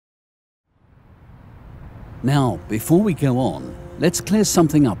Now, before we go on, let's clear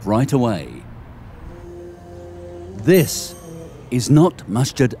something up right away. This is not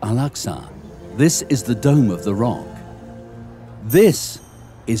Masjid al-Aqsa. This is the Dome of the Rock. This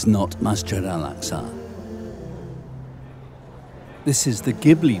is not Masjid al-Aqsa. This is the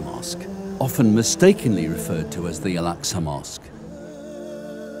Qibli Mosque, often mistakenly referred to as the Al-Aqsa Mosque.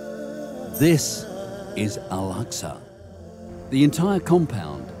 This is al-Aqsa. The entire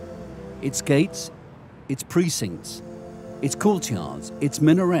compound, its gates, its precincts, its courtyards, its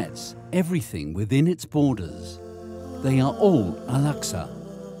minarets, everything within its borders, they are all al-Aqsa.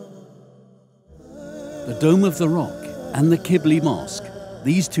 The Dome of the Rock and the Qibli Mosque,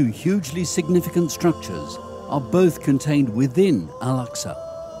 these two hugely significant structures, are both contained within al-Aqsa.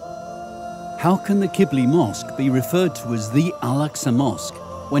 How can the Qibli Mosque be referred to as the Al-Aqsa Mosque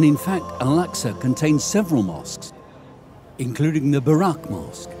when in fact Al-Aqsa contains several mosques, including the Barak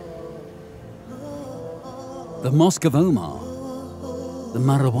Mosque, the Mosque of Omar, the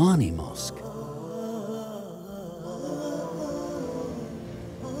Marwani Mosque.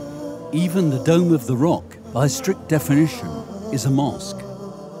 Even the Dome of the Rock, by strict definition, is a mosque.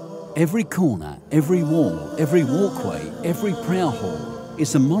 Every corner, every wall, every walkway, every prayer hall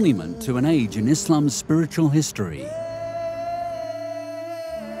is a monument to an age in Islam's spiritual history.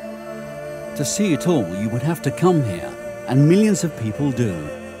 To see it all, you would have to come here, and millions of people do.